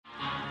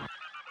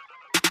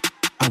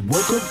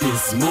Woke up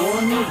this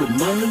morning with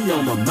money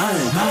on my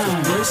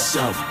mind. Fresh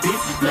off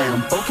it, now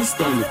I'm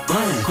focused on the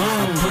grind.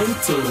 I pray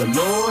to the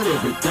Lord,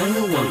 everything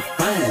will work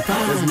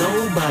fine. There's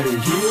nobody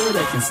here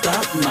that can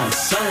stop my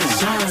shine.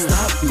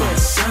 Stop my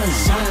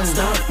shine,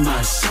 stop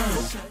my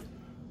shine.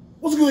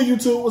 What's good,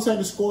 YouTube? What's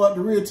happening, squad?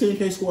 The real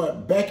 10K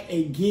squad back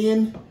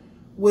again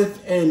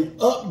with an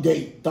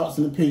update, thoughts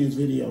and opinions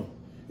video.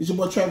 It's your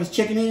boy Travis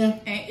checking in.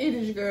 And it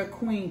is your girl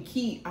Queen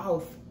Key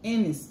off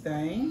in this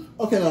thing.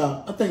 Okay,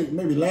 I think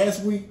maybe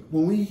last week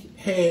when we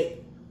had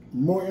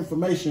more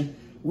information,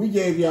 we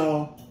gave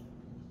y'all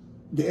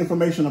the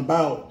information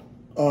about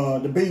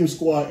the Beam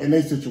Squad and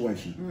their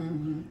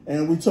situation.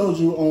 And we told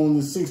you on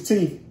the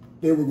 16th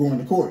they were going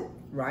to court.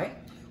 Right.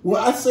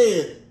 Well, I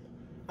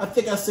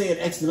think I said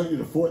accidentally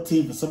the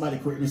 14th, and somebody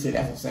correctly said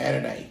that's a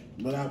Saturday.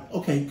 But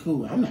okay,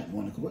 cool. I'm not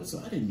going to court,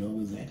 so I didn't know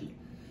exactly.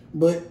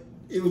 But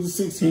it was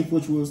the 16th,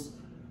 which was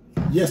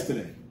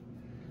yesterday.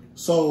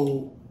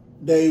 So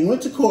they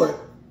went to court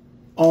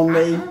on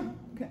I'm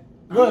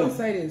going to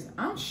say this.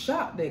 I'm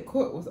shocked that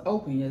court was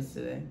open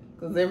yesterday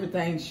because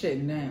everything's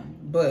shutting down.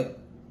 But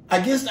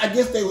I guess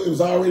it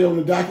was already on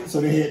the docket, so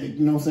they had to,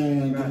 you know what I'm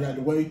saying, get it out of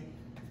the way.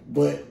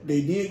 But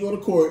they did go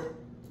to court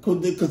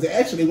because they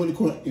actually went to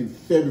court in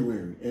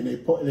February, and they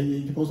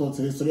posted on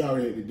to this, so they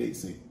already had the date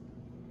set.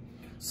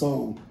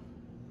 So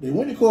they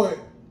went to court,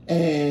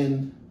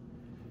 and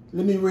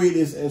let me read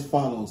this as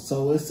follows.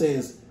 So it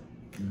says,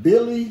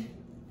 Billy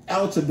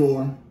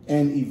Altador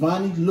and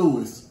Ivani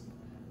Lewis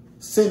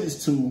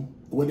sentenced to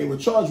what they were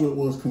charged with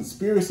was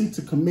conspiracy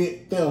to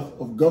commit theft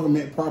of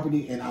government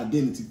property and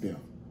identity theft.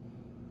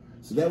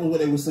 So that was what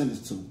they were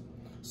sentenced to.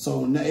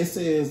 So now it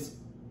says,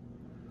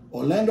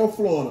 Orlando,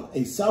 Florida,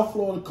 a South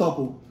Florida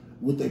couple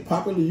with a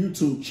popular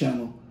YouTube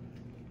channel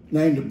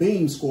named the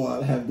Beam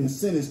Squad have been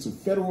sentenced to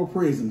federal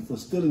prison for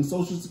stealing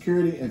Social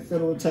Security and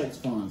federal tax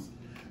funds.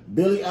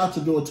 Billy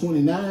Altador,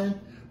 29,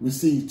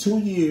 received 2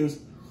 years,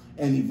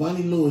 and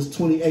Ivani Lewis,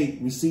 28,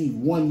 received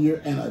 1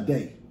 year and a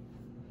day.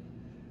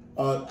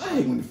 I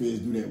hate when the feds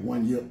do that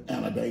 1 year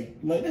and a day.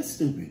 Like, that's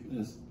stupid.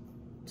 It's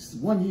just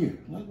 1 year.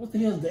 Like, what the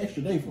hell is the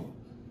extra day for?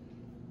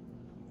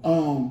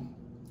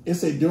 It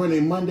said during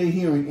a Monday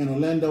hearing in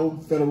Orlando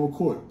federal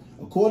court.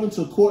 According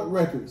to court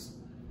records,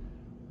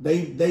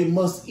 they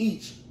was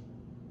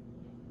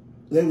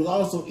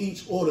also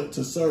each ordered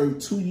to serve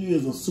 2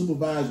 years of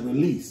supervised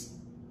release,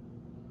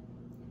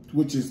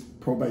 which is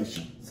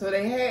probation. So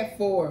they had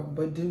 4,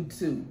 but do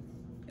 2.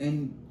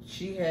 And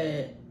she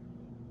had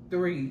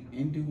 3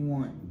 and do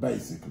 1.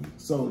 Basically.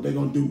 So they're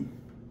going to do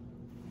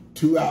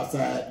 2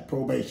 outside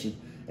probation,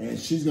 and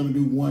she's going to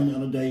do 1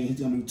 on a day, and he's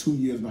going to do 2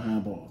 years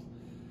behind bars.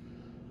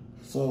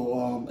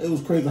 So it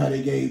was crazy how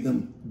they gave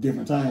them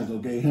different times, though.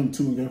 Gave him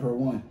 2 and gave her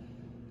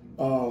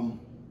 1.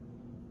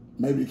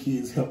 Maybe the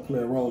kids helped play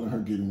a role in her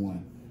getting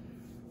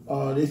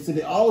 1. They said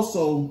they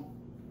also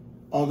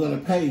are going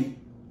to pay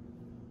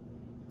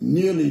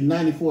nearly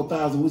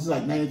 $94,000, which is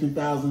like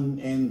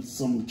 $93,000 and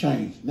some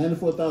change.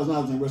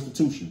 $94,000 in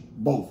restitution,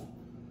 both.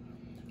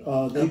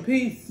 A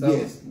piece. So,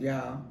 yes.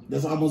 Yeah.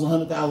 That's almost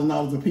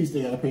 $100,000 a piece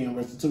they got to pay in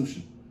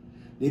restitution.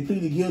 They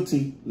pleaded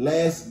guilty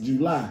last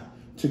July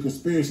to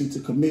conspiracy to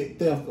commit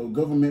theft of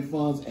government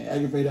funds and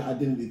aggravated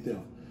identity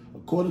theft.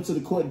 According to the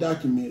court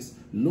documents,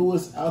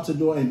 Lewis,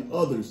 Altador, and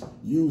others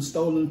used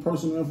stolen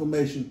personal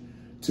information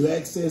to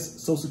access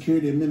Social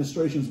Security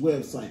Administration's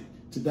website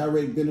to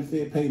direct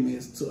benefit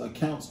payments to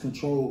accounts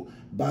controlled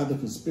by the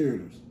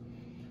conspirators.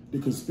 The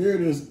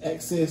conspirators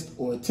accessed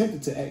or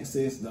attempted to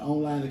access the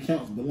online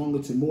accounts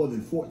belonging to more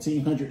than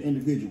 1,400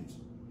 individuals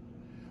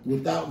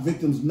without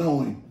victims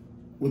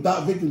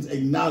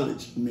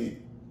acknowledgement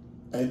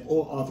and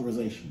or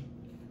authorization.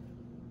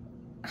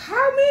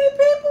 How many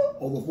people?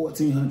 Over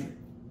 1,400.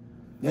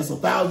 That's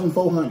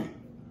 1,400.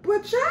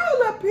 But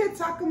y'all up here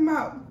talking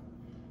about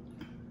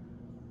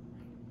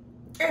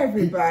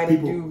everybody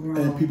do wrong.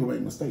 And people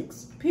make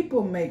mistakes.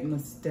 People make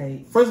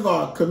mistakes. First of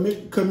all,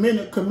 committing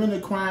a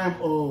crime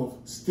of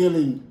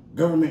stealing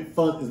government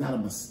funds is not a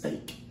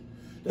mistake.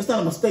 That's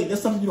not a mistake.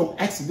 That's something you don't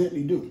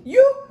accidentally do.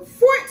 You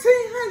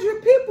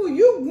 1,400 people.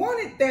 You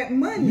wanted that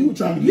money. You were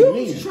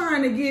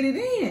trying to get it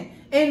in.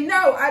 And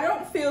no, I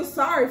don't feel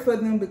sorry for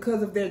them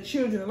because of their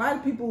children. A lot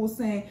of people were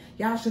saying,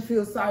 y'all should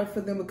feel sorry for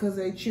them because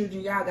of their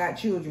children. Y'all got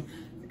children.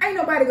 Ain't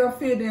nobody gonna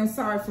feel damn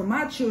sorry for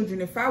my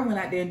children if I went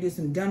out there and did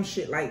some dumb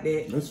shit like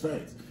that. That's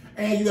facts.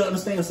 And you gotta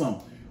understand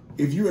something.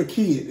 If you're a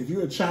kid, if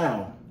you're a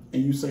child,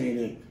 and you saying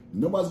that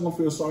nobody's gonna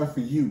feel sorry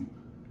for you,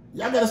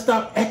 y'all gotta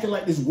stop acting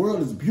like this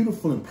world is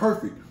beautiful and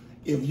perfect.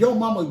 If your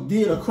mama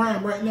did a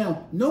crime right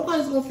now,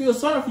 nobody's gonna feel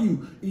sorry for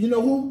you. You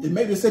know who? It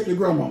maybe except your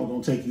grandmama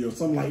gonna take you or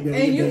something like that.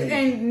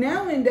 And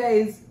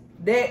nowadays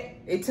that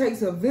it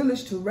takes a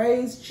village to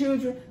raise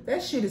children,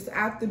 that shit is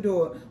out the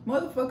door.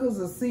 Motherfuckers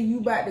will see you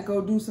about to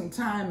go do some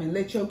time and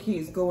let your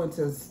kids go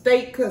into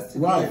state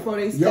custody before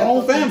they step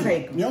up and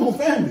take them. Your own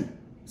family.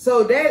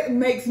 So that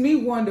makes me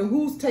wonder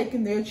who's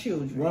taking their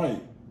children.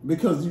 Right.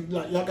 Because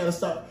y'all gotta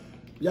stop.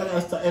 Y'all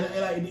gotta stop.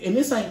 And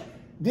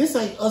this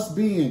ain't us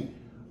being,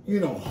 you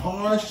know,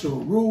 harsh or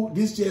rude.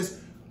 This just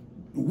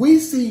we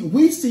see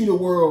the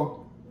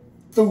world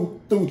through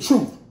truth,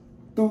 through,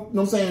 you know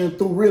what I'm saying,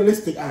 through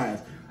realistic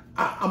eyes.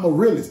 I'm a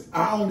realist.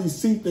 I only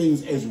see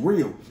things as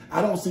real.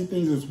 I don't see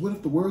things as, what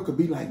if the world could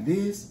be like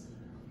this?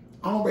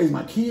 I don't raise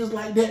my kids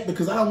like that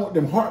because I don't want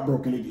them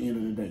heartbroken at the end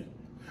of the day.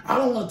 I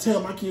don't want to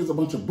tell my kids a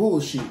bunch of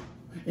bullshit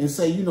and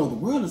say, you know, the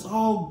world is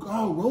all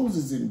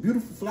roses and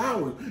beautiful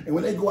flowers. And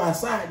when they go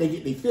outside, they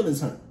get their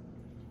feelings hurt.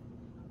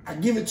 I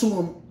give it to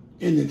them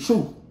in the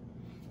truth.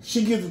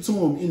 She gives it to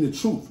them in the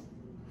truth.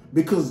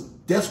 Because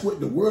that's what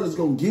the world is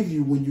going to give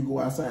you when you go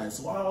outside.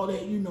 So all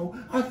that, you know,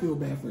 I feel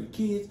bad for the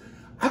kids.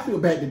 I feel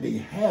bad that they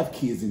have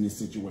kids in this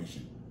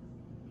situation.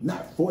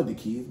 Not for the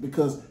kids,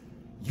 because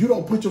you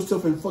don't put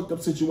yourself in fucked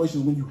up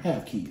situations when you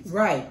have kids.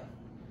 Right.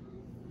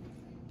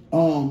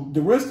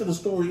 The rest of the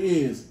story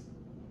is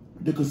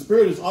the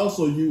conspirators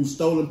also used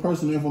stolen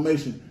personal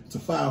information to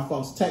file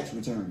false tax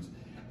returns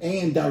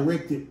and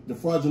directed the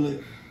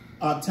fraudulent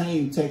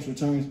obtained tax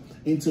returns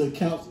into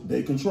accounts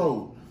they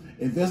controlled.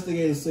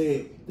 Investigators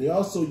said they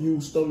also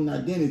used stolen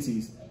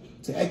identities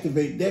to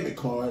activate debit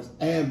cards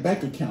and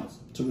bank accounts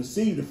to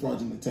receive the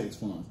fraudulent tax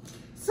funds.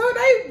 So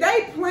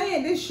they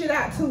planned this shit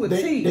out to a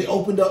T. They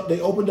opened up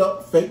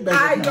fake bank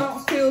accounts. I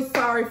don't feel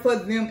sorry for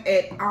them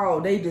at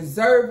all. They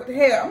deserve it.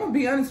 Hell, I'm gonna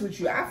be honest with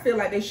you. I feel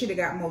like they should have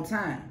got more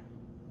time.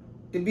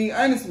 To be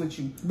honest with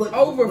you, but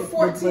over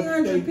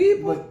 1,400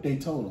 people. But they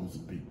told on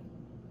some people.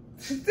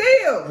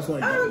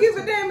 Still, I don't give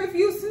a damn if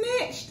you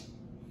snitched.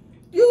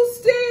 You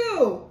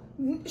still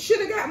should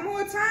have got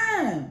more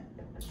time.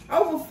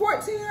 Over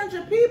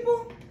 1,400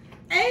 people,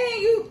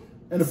 and you.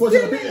 And the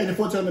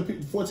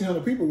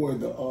 1,400 people were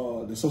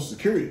the Social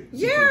Security.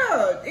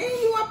 Yeah, and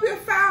you up here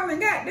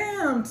filing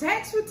goddamn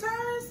tax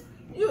returns.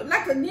 You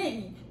like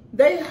again,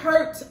 they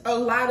hurt a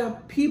lot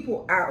of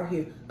people out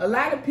here. A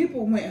lot of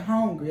people went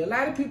hungry. A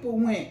lot of people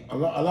went. A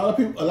lot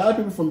of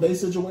people from their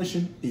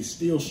situation is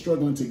still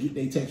struggling to get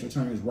their tax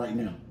returns right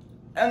now.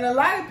 And a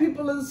lot of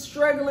people are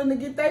struggling to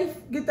get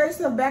their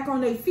stuff back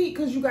on their feet,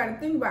 because you got to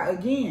think about,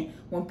 again,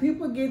 when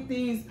people get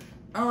these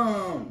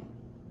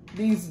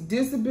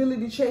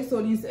disability checks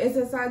or these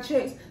SSI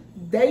checks,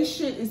 they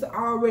shit is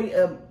already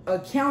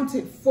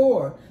accounted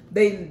for.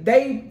 They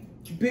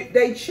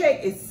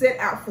check is set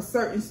out for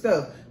certain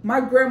stuff. My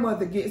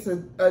grandmother gets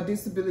a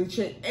disability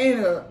check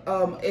and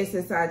a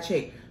SSI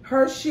check.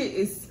 Her shit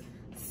is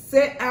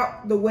set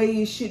out the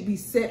way it should be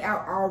set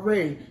out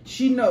already.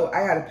 She know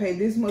I gotta pay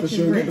this much. Because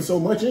you're getting so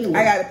much anyway.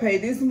 I gotta pay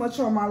this much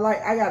on my light.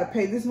 I gotta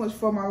pay this much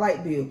for my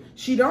light bill.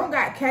 She don't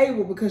got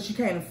cable because she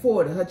can't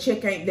afford it. Her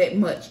check ain't that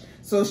much.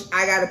 So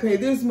I gotta pay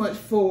this much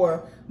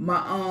for my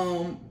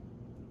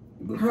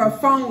her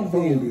phone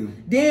bill.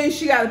 Then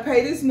she gotta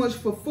pay this much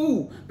for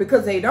food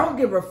because they don't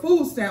give her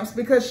food stamps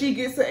because she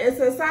gets an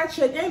SSI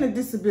check and a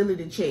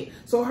disability check.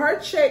 So her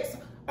checks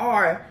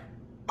are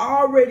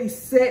already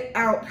set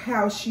out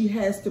how she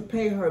has to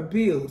pay her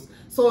bills.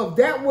 So if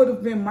that would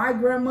have been my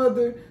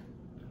grandmother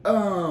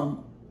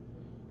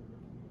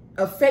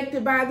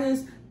affected by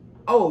this,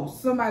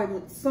 somebody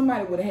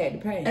would have had to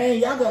pay. Hey,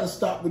 y'all gotta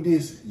stop with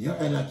this. Y'all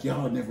act like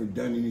y'all never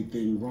done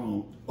anything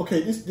wrong.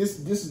 Okay, this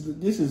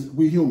is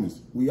we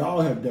humans. We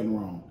all have done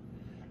wrong.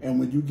 And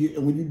when you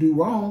do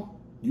wrong,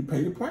 you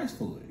pay the price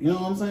for it. You know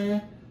what I'm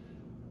saying?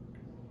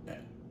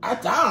 I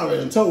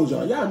already told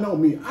y'all. Y'all know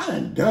me.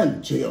 I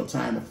done jail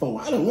time before.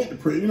 I done went to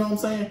prison. You know what I'm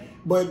saying?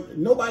 But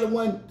nobody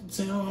wanted to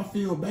say, "Oh, I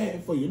feel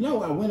bad for you."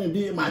 No, I went and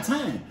did my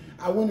time.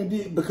 I went and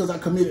did it because I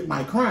committed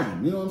my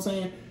crime. You know what I'm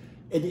saying?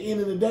 At the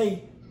end of the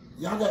day,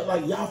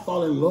 y'all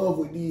fall in love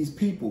with these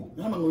people.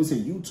 I'm not going to say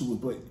YouTubers,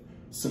 but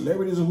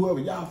celebrities or whoever.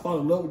 Y'all fall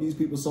in love with these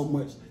people so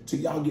much till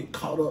y'all get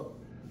caught up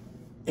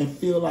and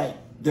feel like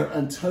they're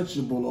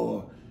untouchable,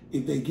 or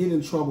if they get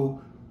in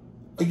trouble,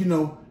 you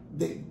know,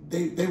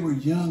 they were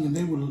young and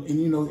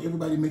you know,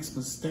 everybody makes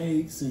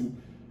mistakes,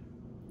 and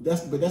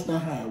but that's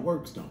not how it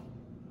works though.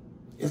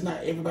 It's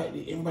not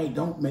everybody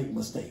don't make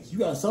mistakes. You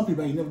got some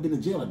people ain't never been to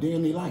jail a day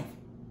in their life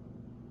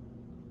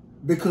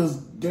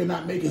because they're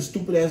not making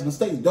stupid ass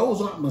mistakes.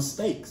 Those aren't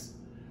mistakes.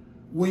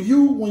 When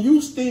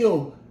you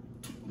steal,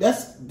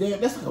 that's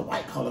like a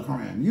white collar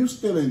crime. You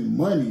stealing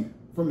money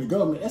from the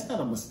government, that's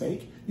not a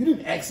mistake. You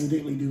didn't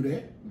accidentally do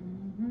that.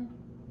 Mm-hmm.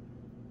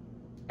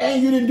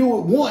 And you didn't do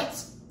it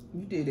once.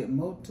 You did it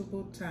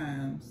multiple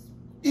times.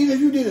 Even if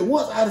you did it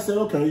once, I'd have said,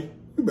 okay,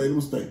 you made a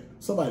mistake.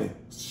 Somebody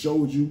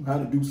showed you how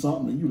to do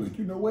something, and you like,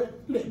 you know what?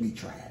 Let me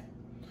try it.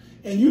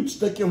 And you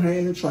stuck your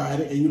hand and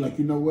tried it, and you like,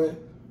 you know what?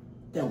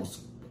 That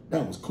was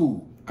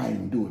cool. I ain't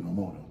gonna do it no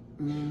more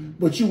though. Mm.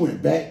 But you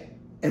went back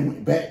and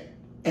went back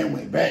and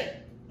went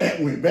back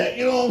and went back.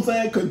 You know what I'm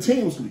saying?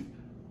 Continuously.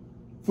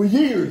 For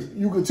years,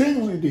 you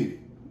continuously did it.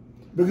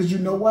 Because you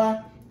know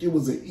why? It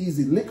was an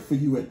easy lick for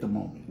you at the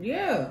moment.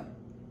 Yeah.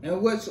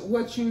 And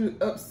what you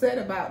upset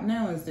about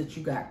now is that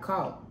you got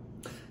caught.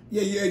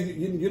 Yeah,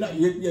 you're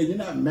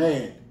not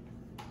mad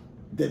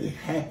that it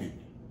happened.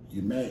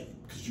 You're mad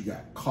because you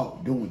got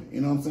caught doing it.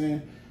 You know what I'm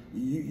saying?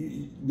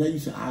 Now you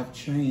say I've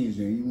changed,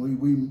 and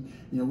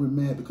we're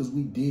mad because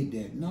we did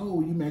that.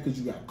 No, you mad because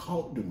you got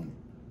caught doing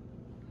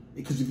it.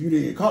 Because if you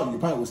didn't get caught, you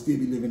probably would still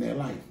be living that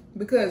life.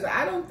 Because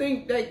I don't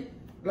think that,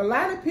 a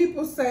lot of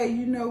people say,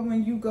 you know,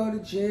 when you go to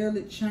jail,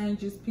 it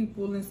changes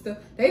people and stuff.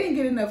 They didn't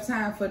get enough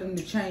time for them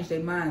to change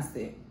their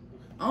mindset.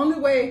 Only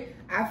way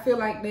I feel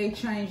like they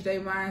change their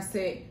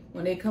mindset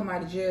when they come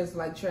out of jail is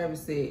like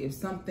Travis said, if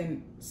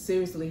something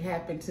seriously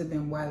happened to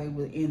them while they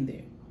were in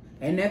there.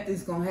 And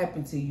nothing's going to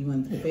happen to you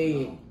in the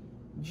Fed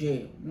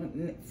jail,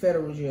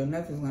 federal jail.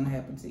 Nothing's going to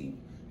happen to you.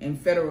 In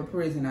federal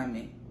prison, I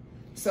mean.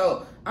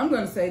 So I'm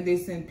going to say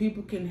this, and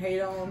people can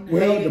hate on.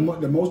 Well,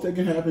 the most that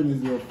can happen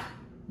is if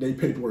they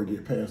paperwork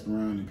get passed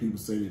around and people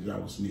say that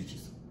y'all was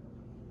snitches.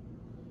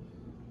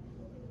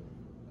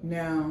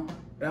 Now,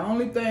 the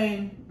only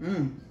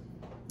thing,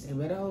 they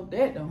better hope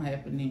that don't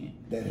happen then.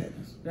 That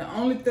happens. The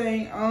only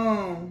thing,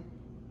 a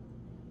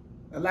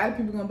lot of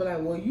people gonna be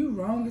like, well, you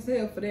wrong as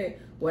hell for that.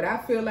 What I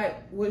feel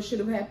like what should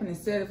have happened,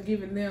 instead of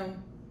giving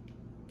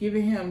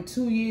him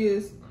 2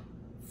 years,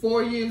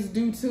 4 years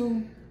due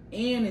to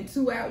in and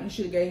 2 out, you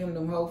should have gave him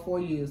them whole 4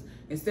 years.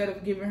 Instead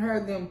of giving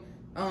her them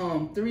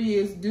 3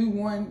 years due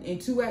 1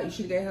 and 2 out, you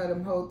should have gave her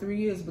them whole 3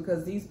 years,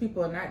 because these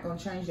people are not gonna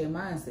change their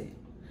mindset.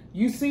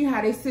 You see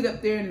how they sit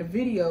up there in the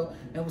video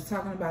and was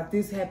talking about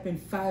this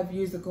happened 5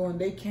 years ago and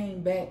they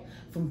came back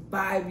from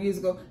 5 years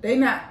ago. They're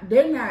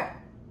not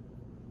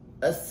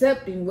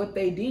accepting what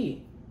they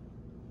did.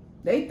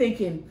 They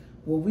thinking,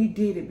 well, we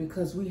did it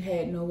because we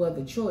had no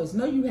other choice.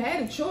 No, you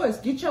had a choice.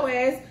 Get your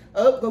ass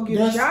up, go get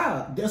a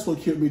job. That's what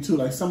killed me too.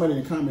 Like somebody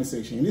in the comment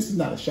section, and this is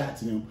not a shot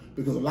to them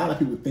because a lot of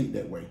people think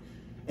that way.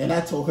 And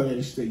I told her that,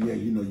 and she said, yeah,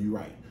 you know, you're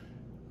right.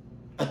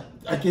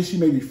 I guess she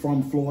may be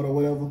from Florida or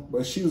whatever,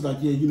 but she was like,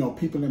 yeah, you know,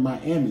 people in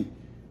Miami,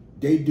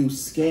 they do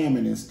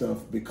scamming and stuff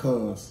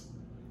because,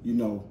 you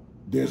know,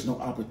 there's no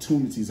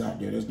opportunities out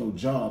there. There's no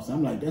jobs.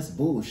 I'm like, that's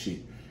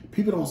bullshit.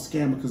 People don't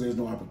scam because there's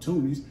no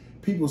opportunities.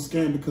 People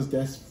scam because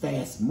that's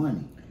fast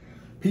money.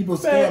 People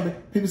scam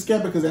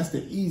because that's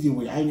the easy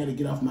way. I ain't got to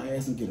get off my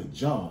ass and get a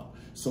job,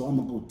 so I'm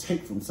going to go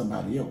take from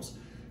somebody else.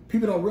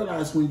 People don't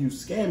realize when you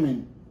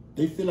scamming,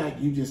 they feel like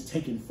you just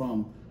taking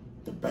from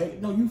the bank.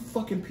 No, you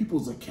fucking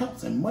people's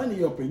accounts and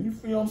money up, and you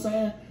feel what I'm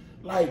saying?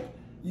 Like,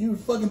 you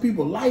fucking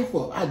people life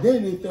up.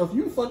 Identity theft,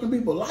 you fucking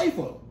people life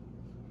up.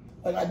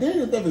 Like,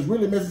 identity theft is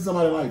really messing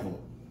somebody's life up.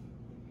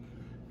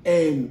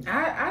 And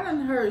I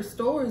done heard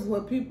stories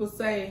where people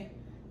say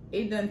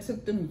it done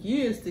took them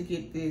years to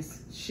get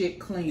this shit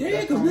cleaned.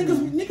 Yeah, because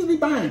niggas be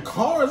buying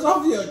cars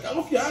off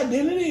your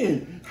identity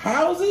and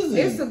houses.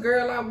 It's a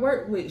girl I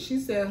work with. She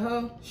said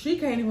she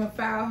can't even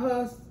file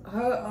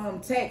her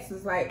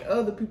taxes like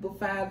other people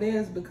file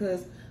theirs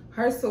because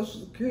her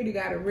Social Security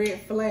got a red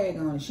flag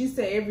on it. She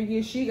said every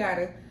year she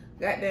gotta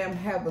goddamn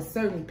have a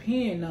certain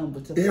PIN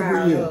number to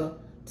file her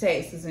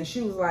taxes, and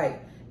she was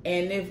like,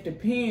 and if the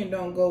PIN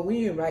don't go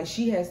in right,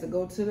 she has to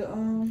go to the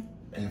IRS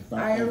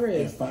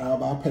and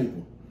file our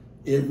paper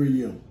every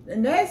year.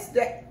 And that's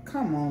that.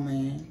 Come on,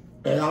 man.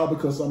 And all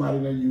because somebody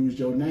done used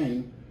your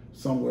name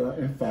somewhere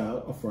and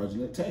filed a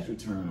fraudulent tax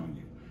return on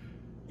you.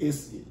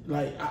 It's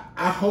like,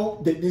 I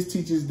hope that this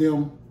teaches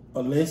them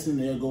a lesson.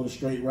 They'll go the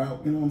straight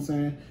route, you know what I'm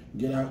saying?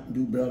 Get out and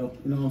do better,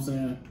 you know what I'm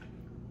saying?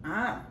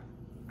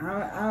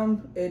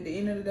 I'm at the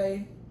end of the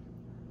day,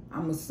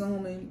 I'm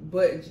assuming,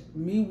 but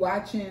me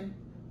watching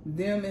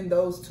them in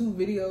those 2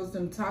 videos,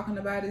 them talking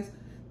about it,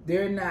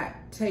 they're not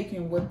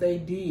taking what they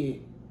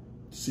did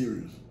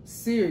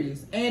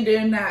serious. And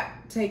they're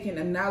not taking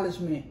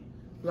acknowledgement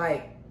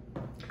like,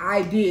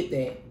 I did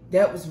that.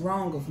 That was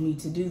wrong of me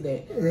to do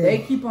that. Yeah. They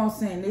keep on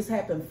saying this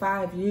happened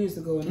 5 years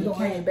ago, and it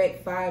came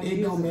back 5 years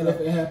ago. It don't matter if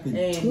it happened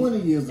 20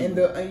 years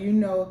ago. And you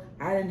know,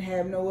 I didn't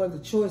have no other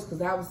choice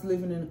because I was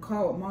living in a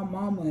car with my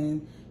mama,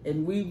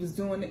 and we was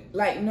doing it.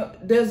 Like, no,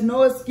 there's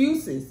no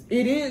excuses.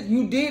 It is,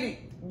 you did it.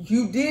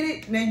 You did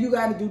it, now you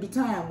got to do the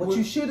time. What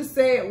you should have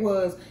said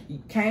was,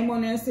 you came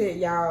on there and said,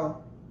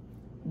 y'all,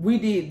 we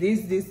did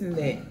this, and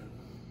that.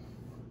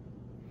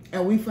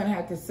 And we finna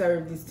have to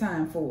serve this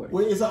time for it.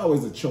 Well, it's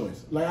always a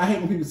choice. Like, I hate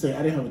when people say,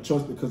 I didn't have a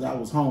choice because I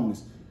was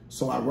homeless,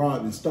 so I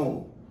robbed and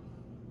stole.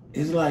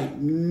 It's like,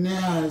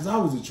 nah, it's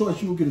always a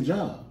choice. You will get a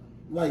job.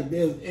 Like,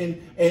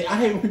 and I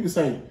hate when people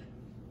say,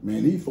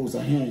 man, these folks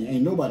are hiring.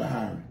 Ain't nobody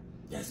hiring.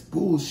 That's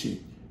bullshit.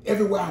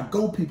 Everywhere I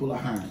go, people are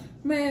hiring.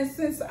 Man,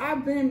 since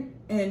I've been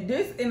in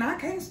this, and I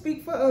can't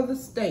speak for other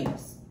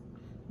states,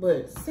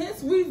 but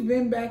since we've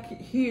been back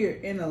here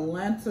in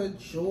Atlanta,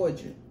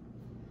 Georgia,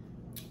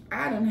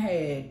 I done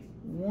had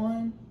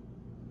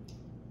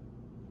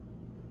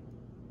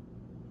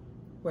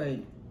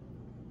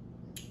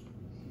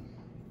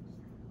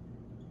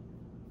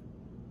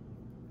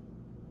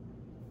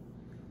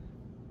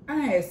I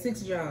had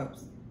 6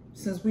 jobs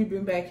since we've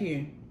been back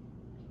here.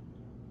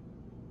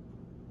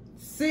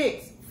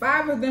 6.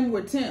 5 of them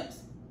were temps.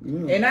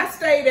 Yeah. And I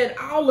stayed at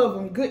all of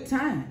them. Good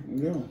time.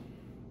 Yeah.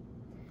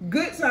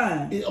 Good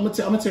time. I'm gonna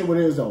tell you what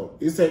it is though.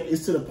 It's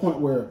to the point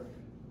where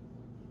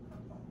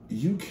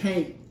you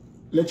can't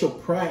let your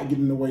pride get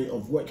in the way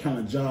of what kind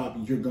of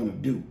job you're gonna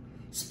do.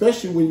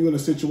 Especially when you're in a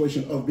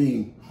situation of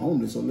being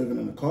homeless or living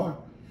in a car.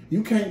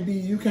 You can't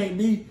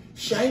be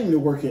shamed to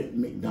work at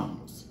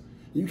McDonald's.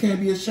 You can't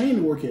be ashamed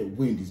to work at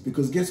Wendy's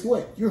because guess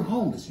what? You're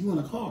homeless. You in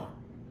a car.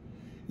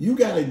 You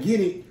gotta get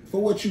it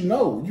for what you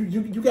know.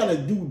 You gotta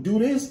do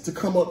this to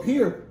come up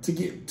here to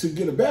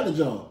get a better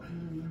job.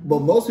 Mm-hmm. But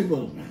most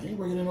people, man, I ain't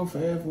working in no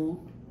fast food.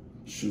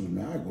 Shoot,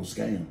 man, I go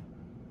scam.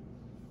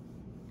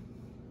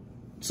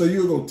 So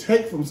you're gonna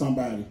take from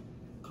somebody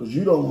because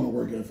you don't want to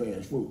work at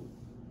fast food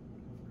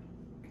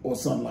or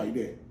something like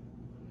that.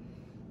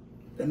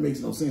 That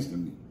makes no sense to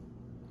me.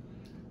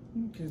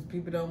 Because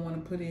people don't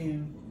want to put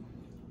in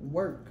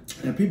work.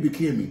 And people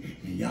kill me.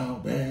 And y'all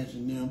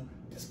bashing them.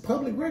 It's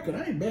public record.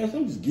 I ain't bashing.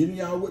 I'm just giving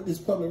y'all what this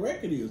public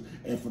record is.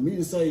 And for me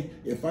to say,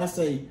 if I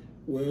say,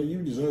 well,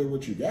 you deserve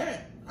what you got,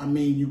 I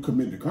mean, you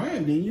committed a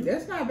crime, didn't you?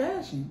 That's not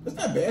bashing. That's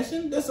not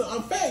bashing. That's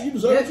a fact. You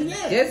deserve what you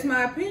got. That's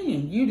my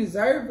opinion. You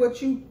deserve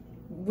what you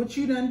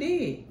done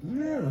did.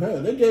 Yeah,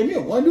 hell, they gave me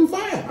a 1 through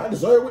 5. I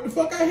deserve what the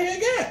fuck I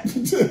had got.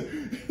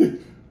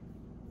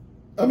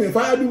 I mean,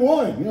 5 through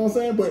 1, you know what I'm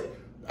saying? But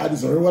I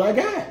deserve what I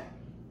got.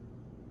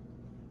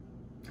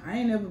 I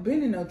ain't never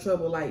been in no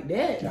trouble like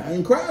that. I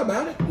ain't cry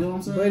about it, you know what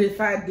I'm saying? But if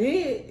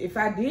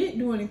I did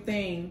do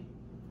anything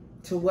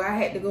to where I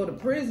had to go to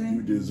prison,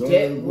 you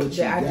deserve what you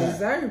got. I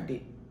deserved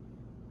it.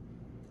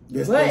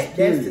 That's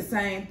the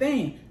same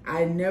thing.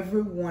 I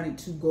never wanted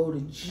to go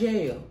to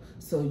jail.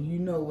 So you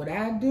know what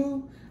I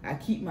do? I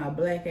keep my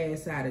black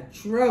ass out of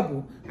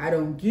trouble. I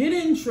don't get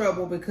in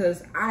trouble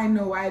because I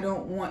know I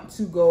don't want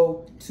to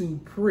go to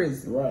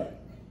prison. Right.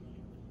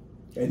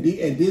 And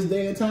at this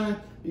day and time,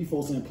 these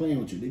folks ain't playing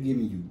with you. They're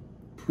giving you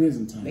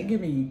prison time. They're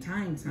giving you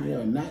time.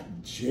 Yeah,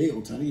 not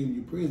jail time. They're giving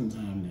you prison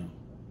time now.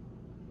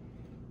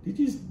 Did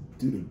you just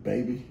do the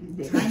baby?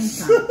 Time.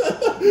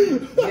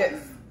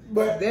 Yes.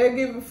 But they're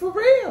giving for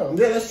real.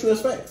 Yeah, that's true.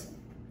 That's facts.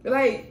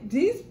 Like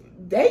they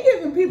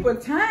giving people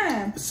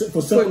time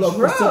for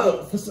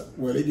drugs.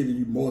 Well, they giving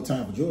you more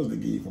time for drugs than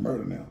they give you for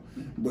murder now.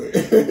 But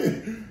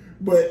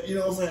but you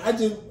know what I'm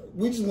saying?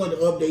 We just wanted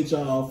to update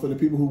y'all for the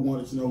people who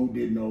wanted to know, who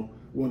didn't know.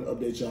 We want to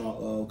update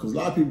y'all because a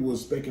lot of people were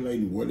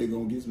speculating were they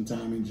gonna get some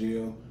time in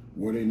jail,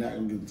 were they not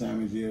gonna get some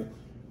time in jail.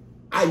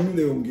 I knew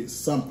they were gonna get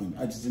something.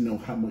 I just didn't know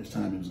how much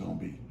time it was gonna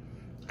be.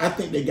 I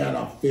think they got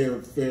off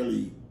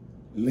fairly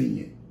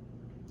lenient.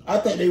 I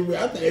think they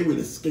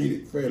really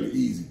skated fairly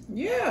easy.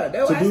 Yeah,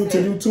 that's what I said.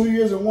 To do 2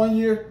 years and 1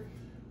 year.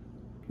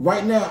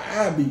 Right now,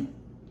 I'd be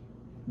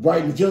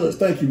writing the judge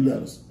thank you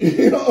letters.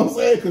 You know what I'm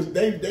saying? Because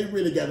they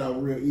really got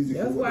out real easy.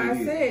 That's why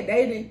I said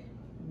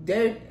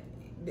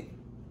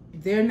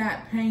they're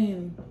not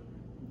paying.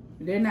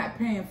 They're not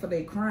paying for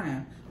their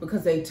crime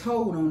because they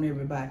told on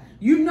everybody.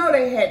 You know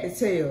they had to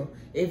tell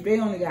if they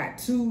only got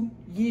 2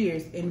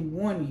 years in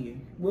 1 year.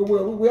 Well,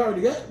 we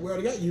already got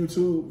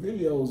YouTube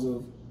videos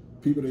of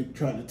people they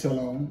tried to tell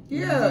on.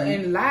 Yeah,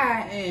 and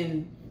lie.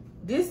 And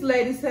this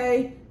lady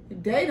say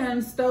they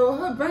done stole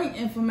her bank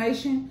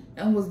information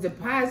and was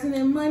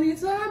depositing money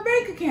into her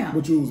bank account.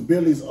 Which was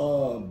Billy's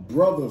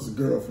brother's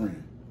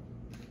girlfriend.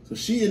 So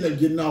she ended up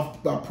getting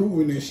off by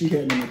proving that she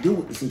had nothing to do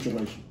with the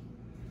situation.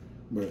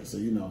 But so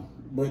you know,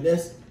 but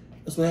that's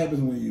what happens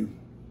when you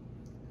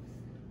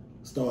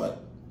start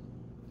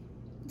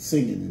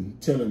singing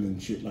and telling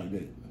and shit like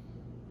that.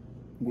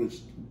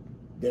 Which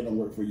that don't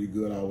work for you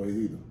good always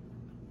either.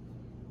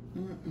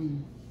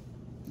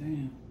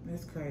 Damn,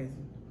 that's crazy.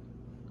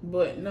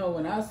 But no,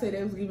 when I say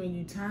they was giving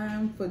you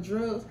time for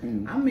drugs,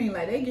 I mean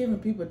like they giving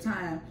people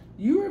time.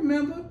 You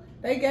remember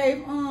they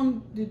gave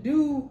the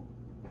dude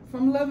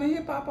from Love and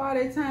Hip Hop all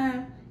that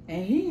time,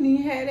 and he didn't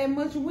even have that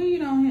much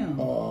weed on him.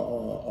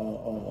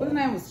 What his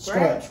name was?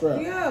 Scrap.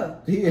 Yeah.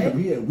 He had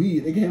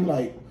weed. They gave him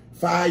like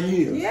 5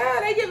 years. Yeah,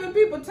 they giving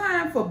people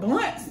time for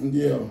blunts.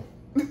 Yeah.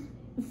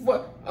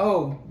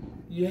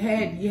 You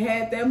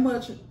had that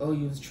much? Oh,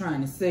 you was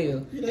trying to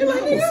sell. Yeah,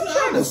 I'm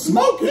trying to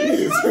smoke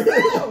this.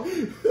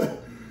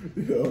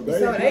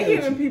 So they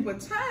giving people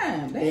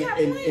time. They not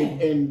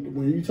playing. And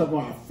when you talk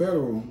about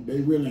federal,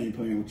 they really ain't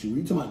playing with you.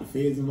 When you talk about the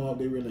feds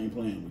involved, they really ain't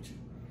playing with you.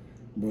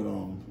 But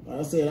like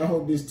I said, I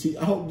hope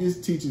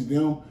this teaches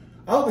them.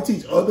 I hope it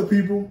teach other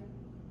people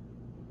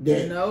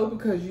that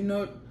because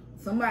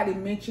somebody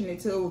mentioned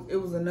it too. It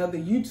was another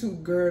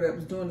YouTube girl that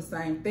was doing the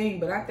same thing,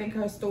 but I think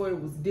her story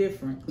was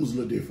different. It was a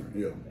little different,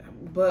 yeah.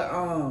 But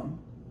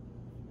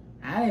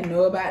I didn't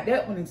know about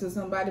that one until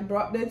somebody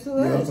brought that to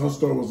us. Yeah, her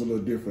story was a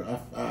little different.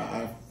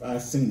 I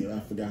seen it.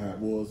 I forgot how it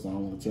was, so I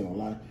don't want to tell a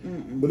lie.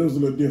 But it was a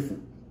little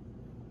different.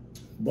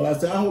 But I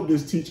said, I hope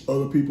this teach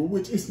other people,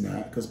 which it's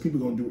not, because people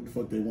gonna do what the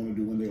fuck they want to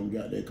do when they don't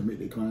got there, commit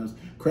their crimes.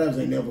 Crimes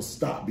ain't never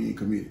stop being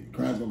committed.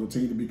 Crimes gonna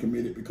continue to be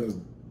committed because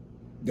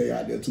they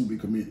out there to be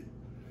committed.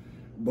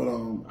 But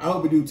I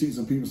hope we do teach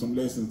some people some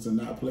lessons to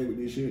not play with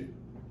this shit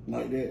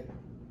like that.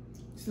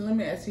 So let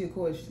me ask you a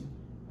question.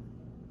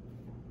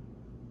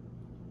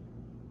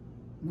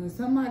 When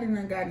somebody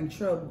done got in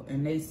trouble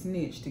and they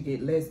snitch to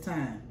get less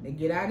time, they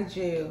get out of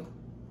jail,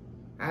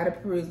 out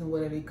of prison,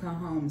 whether they come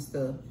home and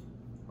stuff,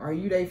 are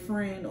you their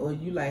friend or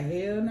you like,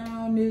 hell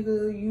no,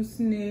 nigga, you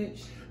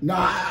snitch?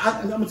 Nah,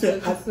 I'm gonna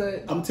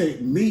tell you,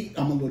 me,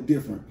 I'm a little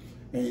different.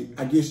 And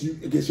I guess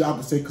y'all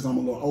can say because I'm a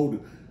little older,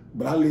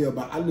 but I live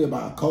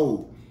by a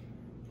code.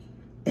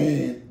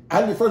 And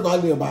first of all, I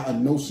live by a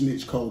no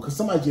snitch code. Because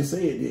somebody just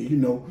said that, you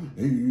know,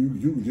 hey,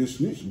 you can just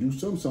snitch and do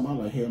something. I'm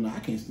like, hell no, I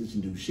can't snitch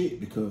and do shit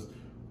because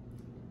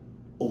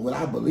of what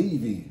I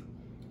believe in.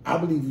 I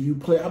believe you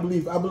play. I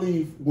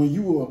believe when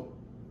you are,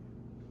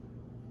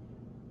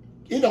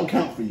 it don't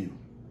count for you.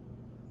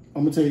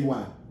 I'm gonna tell you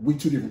why. We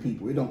two different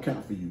people. It don't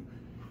count for you.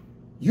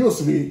 You're a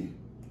civilian.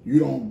 You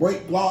don't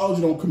break laws.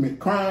 You don't commit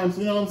crimes.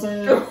 You know what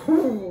I'm saying?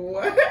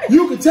 What?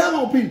 You can tell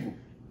on people.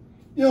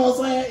 You know what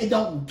I'm saying? It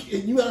don't.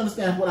 You gotta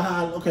understand what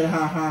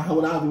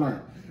I've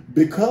learned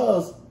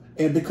because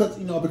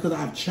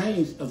I've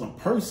changed as a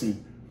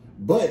person,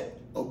 but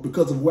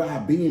because of where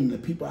I've been and the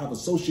people I've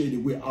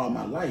associated with all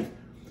my life,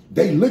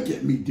 they look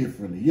at me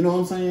differently. You know what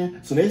I'm saying?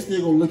 So they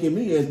still gonna look at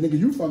me as nigga.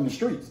 You from the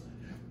streets.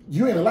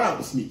 You ain't allowed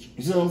to snitch.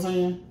 You see what I'm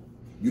saying?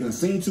 You done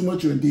seen too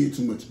much. You done did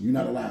too much. You're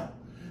not allowed.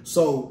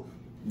 So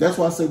that's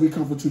why I say we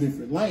come from two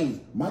different lanes.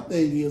 My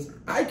thing is,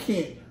 I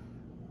can't.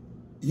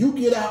 You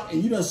get out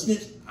and you done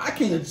snitch. I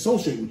can't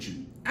associate with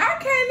you. I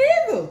can't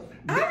either.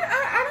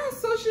 I don't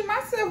associate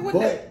myself with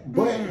that.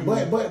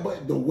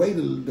 But the way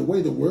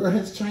the world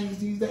has changed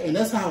these days, and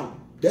that's how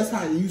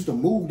it used to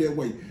move that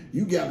way.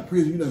 You get out of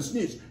prison, you done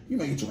snitch. You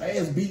may get your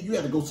ass beat. You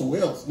have to go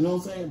somewhere else. You know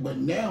what I'm saying? But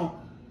now,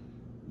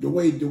 the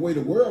way the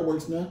world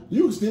works now,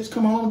 you can snitch,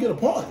 come home and get a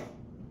party.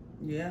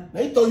 Yeah.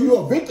 They throw you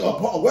a victim,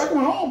 a welcome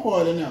home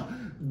party now.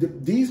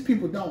 These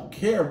people don't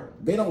care.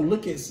 They don't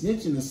look at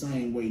snitching the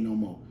same way no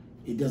more.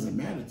 It doesn't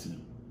matter to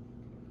them.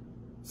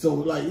 So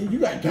like you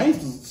got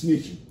gangsters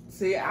snitching.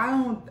 See,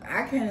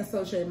 I can't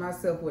associate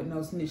myself with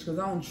no snitch because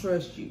I don't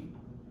trust you.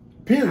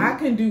 Period. I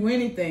can do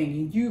anything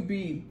and you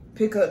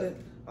pick up the,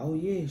 oh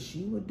yeah,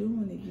 she was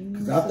doing it. You know,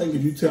 because I think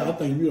if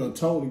you done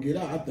told to get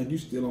out, I think you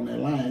still on that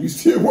line. You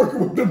still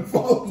working with them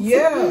folks.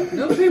 Yeah,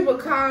 them people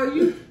call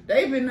you.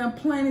 They been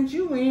planted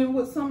you in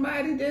with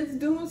somebody that's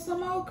doing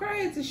some old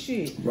crazy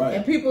shit. Right.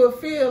 And people will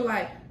feel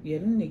like, yeah,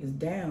 them niggas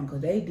down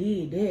because they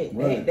did that.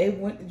 Right. They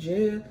went to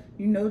jail,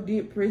 you know,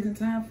 did prison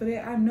time for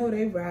that. I know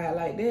they ride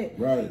like that.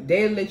 Right.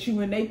 They'll let you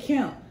in they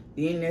camp.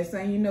 Then next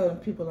thing you know,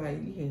 people like,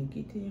 yeah,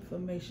 get the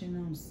information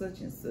on such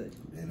and such.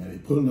 And they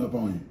pulling up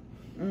on you.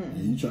 And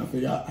you trying to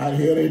figure out how the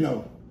hell they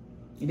know.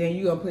 And then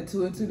you gonna put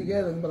two and two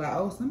together and be like,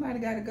 oh, somebody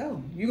gotta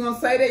go. You gonna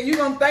say that, you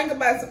gonna think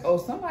about, oh,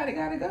 somebody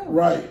gotta go.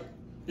 Right.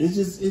 It's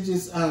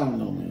just, I don't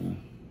know, man.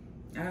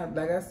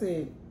 Like I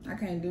said, I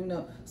can't do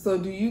no. So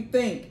do you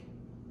think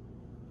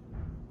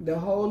the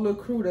whole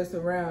little crew that's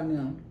around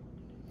them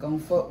gonna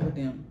fuck with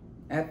them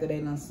after they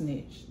done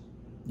snitched?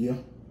 Yeah.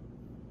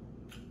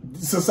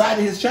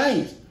 Society has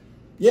changed.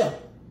 Yeah.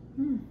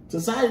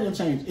 Society done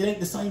changed. It ain't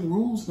the same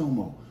rules no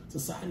more.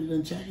 Society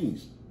done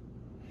changed.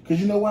 Cause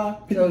you know why?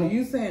 So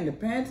you saying the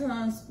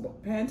Pantons,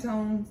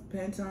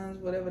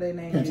 whatever their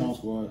name is. Pantone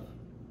Squad.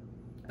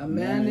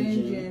 Amanda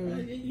and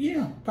Jimmy.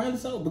 Yeah, probably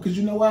so. Because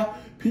you know why?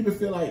 People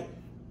feel like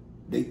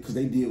because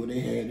they did what they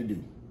had to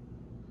do.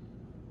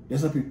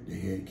 That's how people, they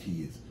had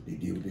kids. They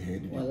did what they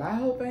had to do. Well, I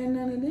hope ain't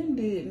none of them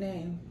did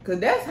nothing. Because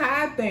that's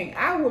how I think.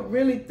 I would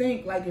really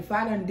think, like, if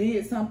I done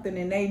did something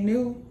and they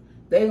knew,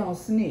 they gonna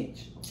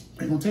snitch.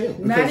 They gonna tell.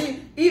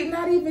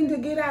 Not even to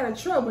get out of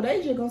trouble.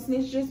 They just gonna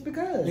snitch just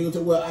because. They gonna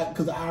tell, well,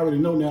 because I already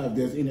know now if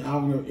there's any, I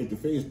don't know, if the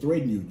feds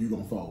threaten you, you're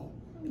gonna fold.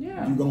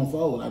 Yeah. You're gonna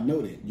fold. I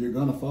know that. You're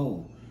gonna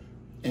fold.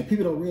 And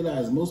people don't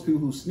realize, most people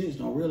who snitch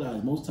don't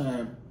realize most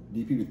time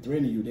these people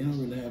threatening you, they don't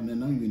really have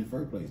nothing on you in the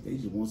first place. They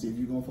just want to see if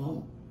you're gonna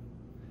fold.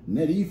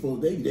 Now these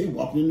folks, they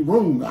walking in the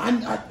room.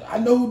 I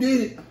know who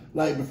did it.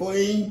 Like before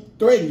they even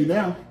threaten you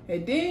now.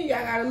 And then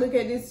y'all gotta look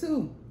at this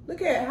too.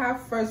 Look at how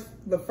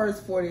the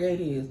first 48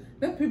 is.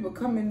 Then people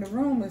come in the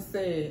room and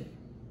said,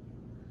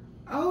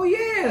 oh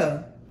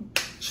yeah,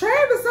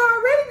 Travis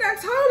already done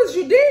told us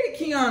you did it,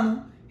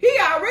 Kiana. He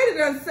already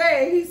done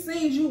said he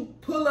seen you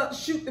pull up,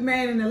 shoot the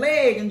man in the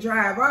leg and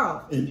drive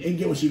off. And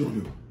get what she gonna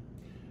do.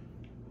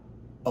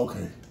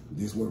 Okay,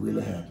 this is what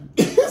really happened.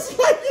 It's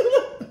like,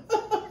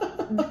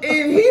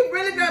 and he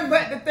really done,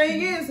 but the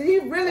thing is, he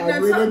really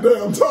done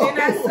told.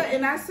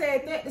 And I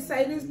said that to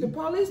say this, the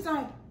police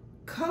don't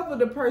cover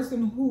the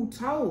person who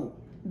told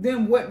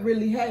them what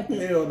really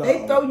happened. Hell no.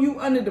 They throw you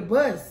under the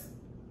bus.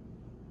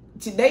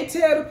 They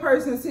tell the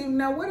person, see,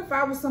 now what if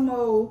I was some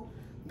old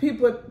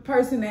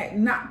person that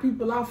knocked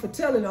people off for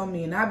telling on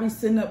me, and I be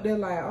sitting up there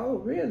like,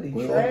 oh really?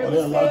 Well,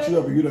 they'll lock you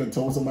up and you done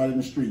told somebody in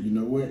the street. You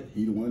know what?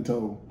 He the one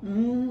told.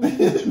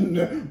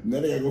 Now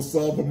they gotta go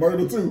solve a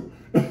murder too.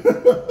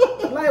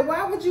 Like,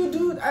 why would you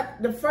do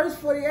the first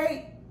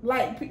 48?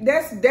 Like,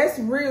 that's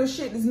real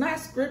shit. It's not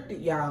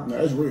scripted, y'all. No,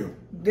 that's real.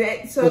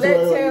 That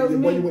tells me.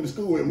 When you went to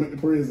school and went to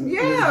prison.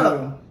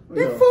 Yeah.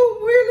 That fool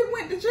really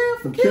went to jail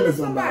for killing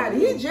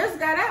somebody. He just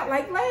got out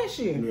like last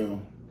year. Yeah.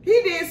 He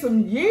did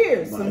some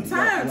years, some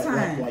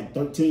time. Like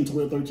 13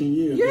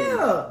 years.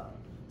 Yeah.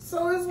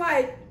 So it's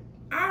like,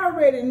 I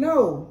already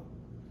know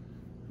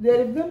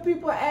that if them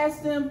people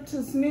ask them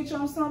to snitch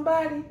on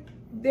somebody,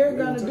 they're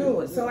gonna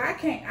do it. So I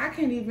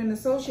can't even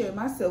associate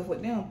myself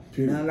with them.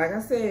 Period. Now, like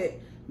I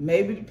said,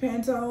 maybe the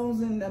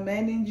Pantones and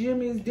Amanda and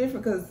Jimmy is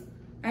different because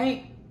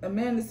ain't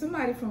Amanda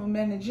somebody from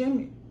Amanda and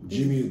Jimmy.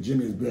 Jimmy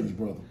is Billy's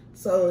brother.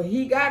 So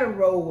he got to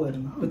roll with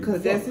him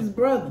because that's his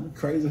brother.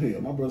 Crazy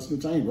hell. My brother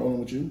snitch. I ain't rolling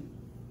with you.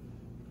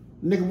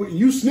 Nigga,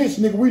 you snitch,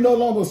 nigga. We no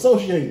longer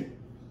associated.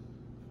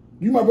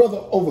 You my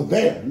brother over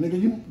there. Nigga,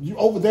 you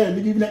over there.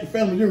 Nigga, even at the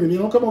family reunion. You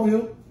don't come over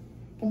here.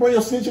 Don't bring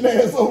your snitching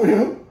ass over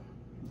here.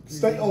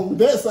 Stay over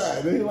that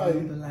side. They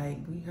like,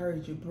 we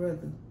heard your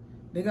brother.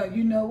 They gonna,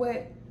 you know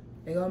what?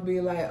 They gonna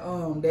be like,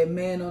 that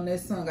man on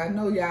that song. I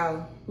know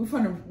y'all. We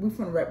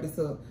finna wrap this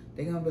up.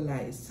 They gonna be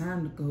like, it's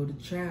time to go to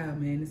trial,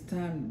 man. It's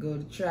time to go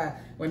to trial.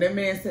 When that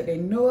man said they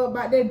know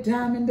about that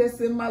diamond that's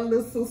in my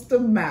little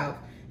sister's mouth,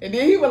 and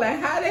then he was like,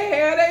 how the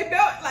hell they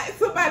know? Like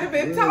somebody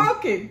been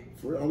talking.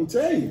 I'm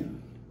telling you.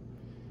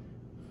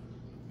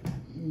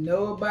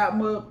 Know about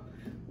my.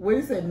 What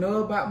he said?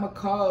 Know about my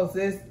cause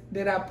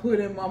that I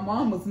put in my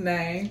mama's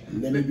name.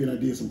 And then maybe I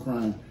did some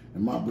crime,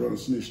 and my brother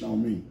snitched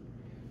on me.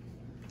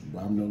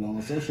 But I'm no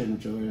longer associated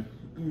with your ass.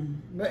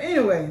 But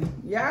anyway,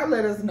 y'all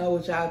let us know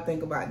what y'all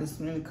think about this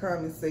in the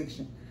comment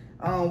section.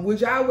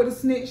 Would y'all would have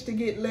snitched to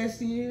get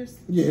less years?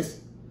 Yes.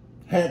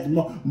 Had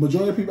the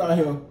majority of people out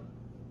here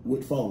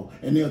would follow,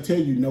 and they'll tell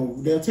you no.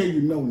 They'll tell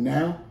you no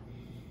now.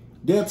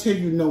 They'll tell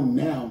you no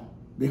now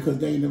because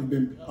they ain't never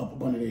been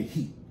up under their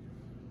heat.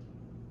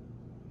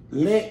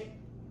 I'm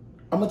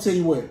gonna tell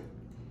you what.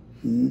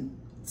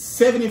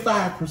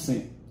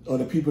 75% of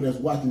the people that's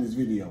watching this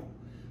video,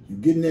 you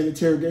get in that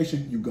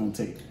interrogation, you gonna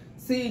take it.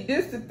 See,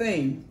 this the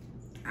thing.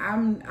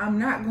 I'm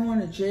not going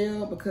to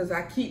jail because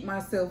I keep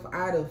myself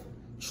out of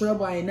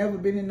trouble. I ain't never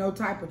been in no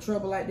type of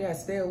trouble like that. I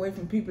stay away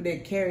from people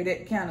that carry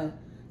that kind of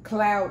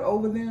cloud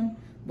over them.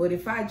 But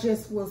if I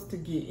just was to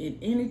get in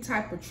any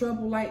type of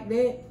trouble like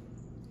that,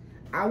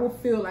 I would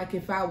feel like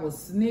if I was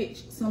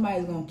snitched,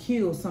 somebody's gonna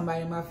kill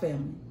somebody in my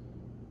family.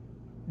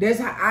 That's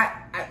how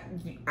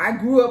I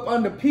grew up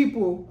under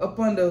people, up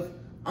under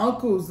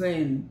uncles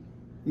and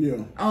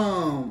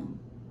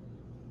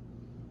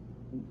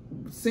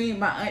seeing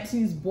my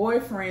auntie's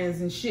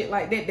boyfriends and shit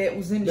like that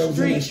was in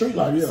the street.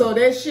 Life, So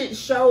that shit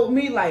showed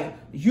me like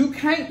you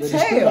can't tell. The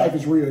street life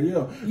is real,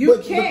 yeah.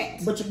 You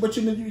can't. But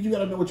you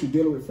gotta know what you're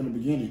dealing with from the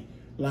beginning.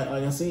 Like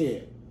I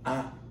said,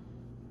 I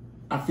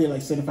feel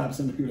like 75%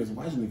 of the people that's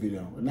watching the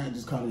video are not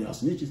just calling y'all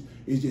snitches.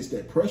 It's just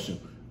that pressure.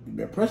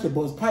 That pressure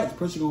busts pipes.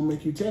 Pressure gonna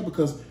make you tell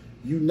because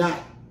you're not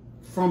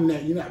from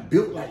that. You're not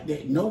built like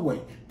that. No way.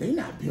 They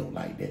not built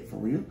like that for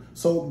real.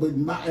 So, but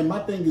my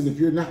thing is, if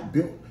you're not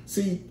built,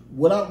 see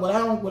what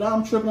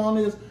I'm tripping on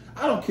is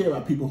I don't care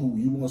about people who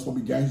you want supposed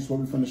to be gangs, you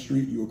supposed to be from the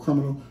street, you're a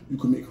criminal, you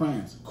commit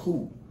crimes.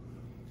 Cool.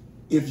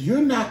 If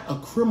you're not a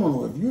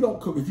criminal, if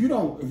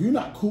you're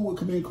not cool with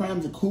committing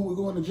crimes and cool with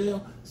going to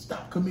jail,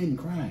 stop committing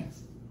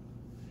crimes.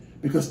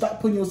 Because stop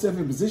putting yourself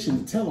in a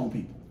position to tell on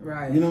people.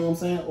 Right. You know what I'm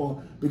saying?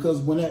 Or because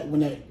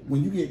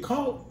when you get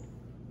caught,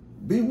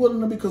 be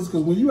willing to because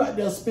when you out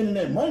there spending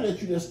that money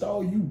that you just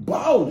stole, you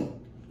balling.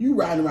 You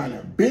riding around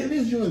in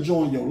business, you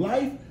enjoying your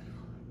life,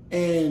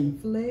 and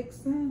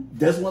flexing.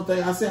 That's one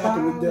thing I said.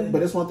 But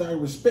that's one thing I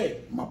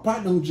respect. My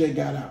partner who just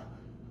got out,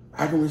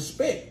 I can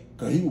respect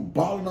because he was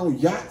balling on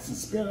yachts and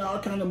spending all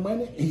kind of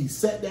money, and he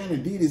sat down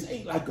and did his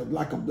eight like a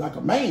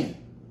man,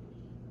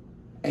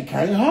 and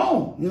came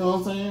home. You know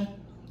what I'm saying?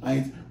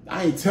 He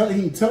ain't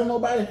telling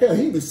nobody. Hell,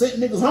 he even sent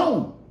niggas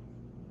home.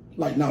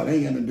 Like, no, they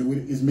ain't got nothing to do with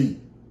it. It's me.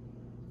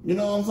 You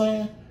know what I'm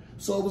saying?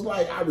 So it was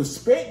like, I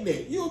respect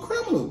that. You a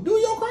criminal. Do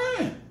your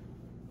crime.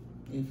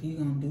 If you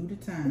gonna do the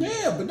time.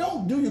 Yeah, but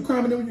don't do your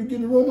crime and then when you get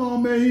in the room, oh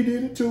man, he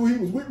did it too. He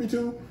was with me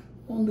too.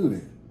 Don't do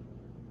that.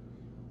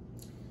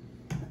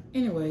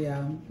 Anyway,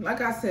 y'all,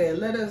 like I said,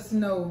 let us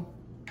know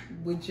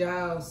would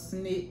y'all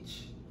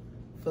snitch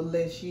for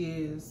less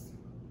years.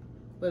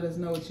 Let us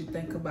know what you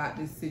think about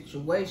this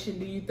situation.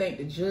 Do you think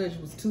the judge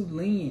was too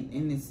lenient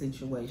in this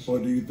situation? Or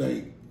do you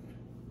think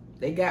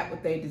they got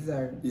what they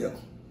deserved? Yeah.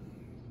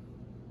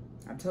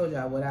 I told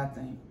y'all what I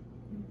think.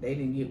 They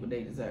didn't get what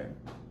they deserved.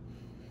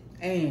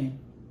 And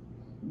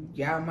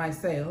y'all might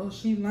say, oh,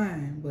 she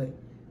lying. But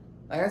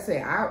like I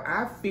said,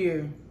 I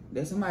fear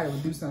that somebody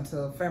would do something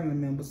to a family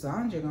member. So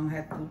I'm just going to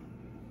have to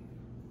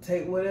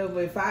take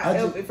whatever. If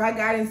I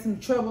got in some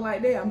trouble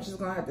like that, I'm just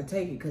going to have to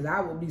take it. Because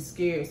I would be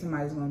scared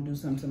somebody's going to do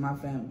something to my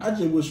family. I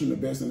just wish them the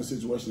best in the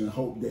situation and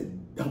hope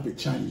it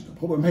changed them.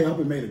 Hope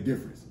it made a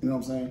difference. You know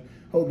what I'm saying?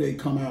 Hope they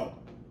come out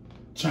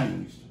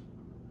changed.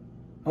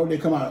 Hope they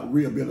come out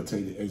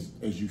rehabilitated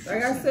as you should.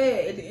 Like I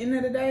said, at the end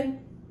of the day,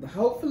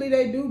 hopefully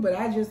they do, but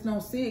I just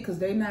don't see it because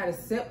they're not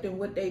accepting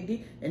what they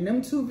did. And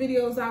them 2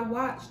 videos I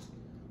watched,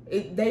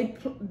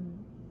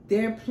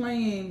 they're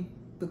playing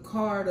the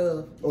card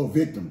of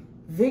victim.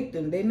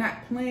 They're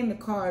not playing the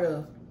card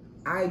of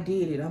I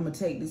did it. I'm gonna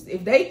take this.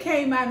 If they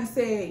came out and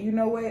said, you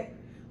know what,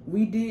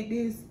 we did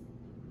this,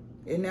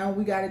 and now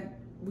we gotta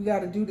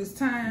do this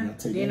time,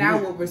 then I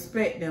would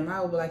respect them.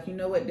 I would be like, you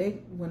know what,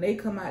 when they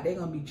come out, they're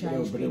gonna be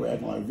changed. But they were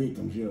acting like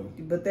victims, yeah.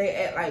 But they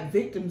act like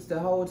victims the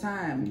whole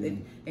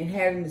time and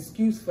had an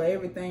excuse for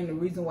everything, the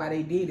reason why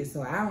they did it.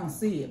 So I don't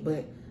see it,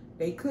 but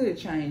they could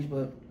change,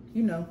 but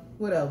you know,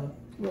 whatever.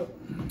 Well,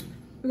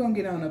 we're gonna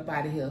get on up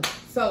out of here.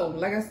 So,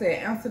 like I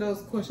said, answer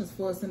those questions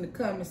for us in the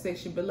comment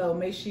section below.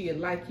 Make sure you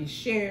like, you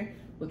share,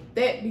 With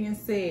that being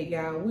said,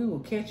 y'all, we will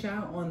catch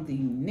y'all on the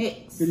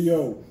next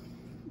video.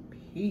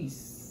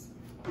 Peace.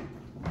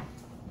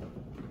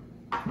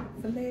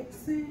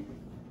 Flexing,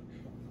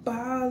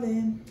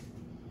 balling.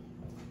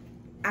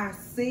 I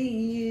see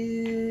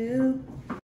you.